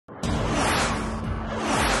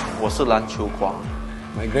我是篮球狂。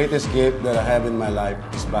 My greatest gift that I have in my life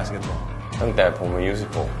is basketball. ตั้งแต่ผมอายุ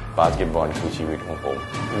16บาสเกตบอลคือชีวิตของผม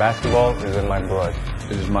Basketball is in my blood.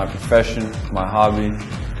 It is my profession, my hobby,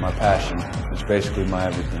 my passion. It's basically my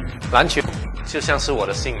everything. 篮球就像是我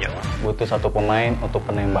的信仰。 Butuh satu pemain untuk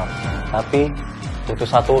penembak, tapi butuh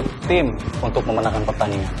satu tim untuk memenangkan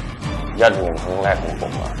pertandingan. ญาติวงครั้งแรกของผ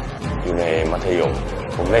มอยู่ในมัธยม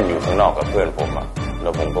ผมเล่นอยู่ข้างนอกกับเพื่อนผมแล้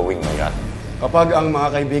วผมก็วิ่งมายัด Kapag ang mga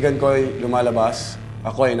kaibigan ko ay lumalabas,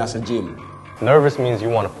 ako ay nasa gym. Nervous means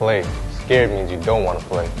you want to play. Scared means you don't want to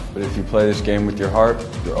play. But if you play this game with your heart,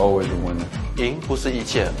 you're always a winner. 赢不是一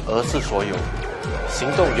切，而是所有。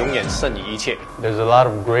行动永远胜于一切。 There's a lot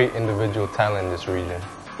of great individual talent in this region.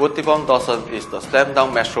 Woodivon Dawson is the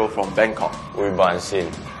slam-dunk maestro from Bangkok. อุยบานซิน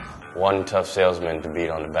one tough salesman to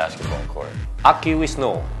beat on the basketball court. Aki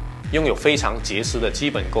Wisno 拥有非常结实的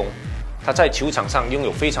基本功，他在球场上拥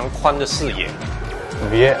有非常宽的视野。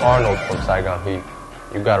 Viet Arnold from Saigon Heat,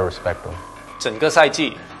 you gotta respect him. 整个赛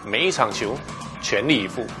季每一场球全力以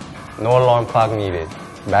赴。 No alarm clock needed.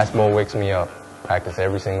 Basketball wakes me up. Practice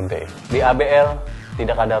every single day. Di ABL,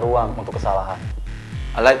 tidak ada ruang untuk kesalahan.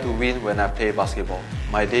 I like to win when I play basketball.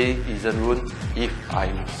 My day isn't ruined if I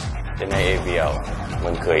lose. แต่ใน ABL มั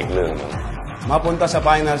นเคยอีกเรื่องหนึ่ง Mapunta sa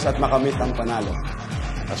finals at makamit ang panalo.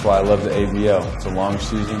 That's why I love the ABL. It's a long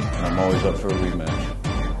season, and I'm always up for a rematch.